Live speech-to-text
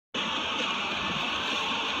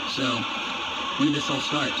So, when did this all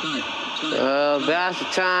start? That's the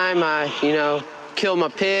time I, killed my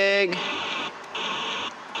pig.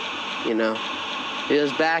 It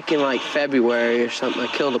was back in like February or something. I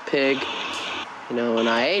killed a pig, and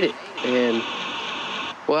I ate it. And,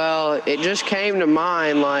 well, it just came to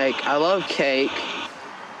mind, like, I love cake,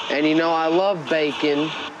 and, I love bacon.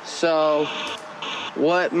 So,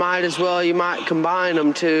 what you might combine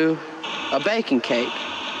them to a bacon cake.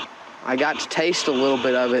 I got to taste a little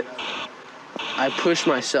bit of it. I pushed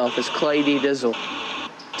myself as Clay D. Dizzle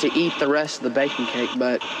to eat the rest of the bacon cake,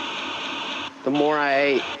 but the more I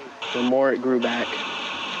ate, the more it grew back.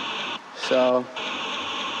 So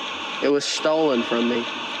it was stolen from me,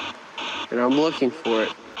 and I'm looking for it.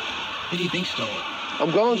 Who do you think stole it? I'm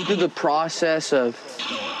going through the process of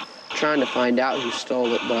trying to find out who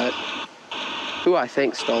stole it, but who I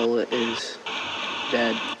think stole it is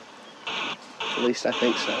dead. At least I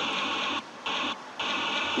think so.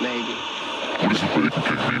 Maybe.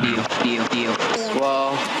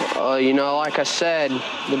 Well, like I said,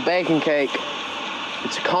 the bacon cake,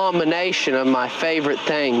 it's a combination of my favorite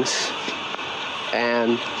things,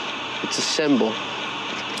 and it's a symbol.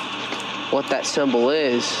 What that symbol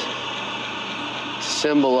is, it's a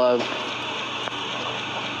symbol of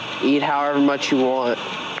eat however much you want,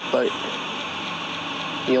 but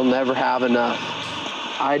you'll never have enough.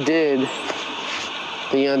 I did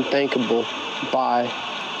the unthinkable by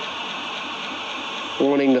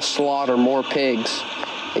wanting to slaughter more pigs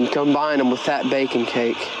and combine them with that bacon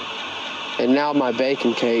cake. And now my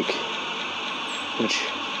bacon cake, which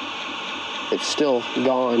it's still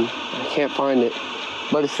gone, I can't find it,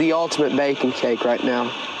 but it's the ultimate bacon cake right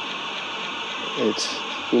now. It's,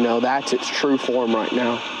 that's its true form right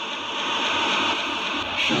now.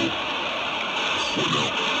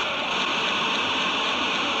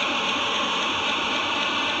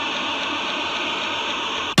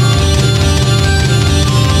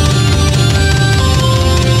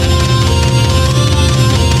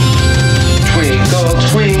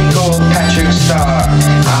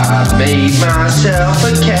 I made myself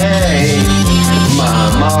a cake.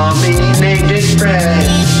 My mommy named it bread.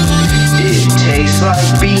 It tastes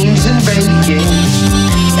like beans and bacon,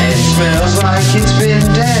 and smells like it's been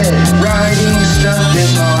dead. Writing stuff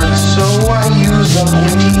is hard, so I use a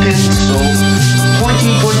pointy pencil.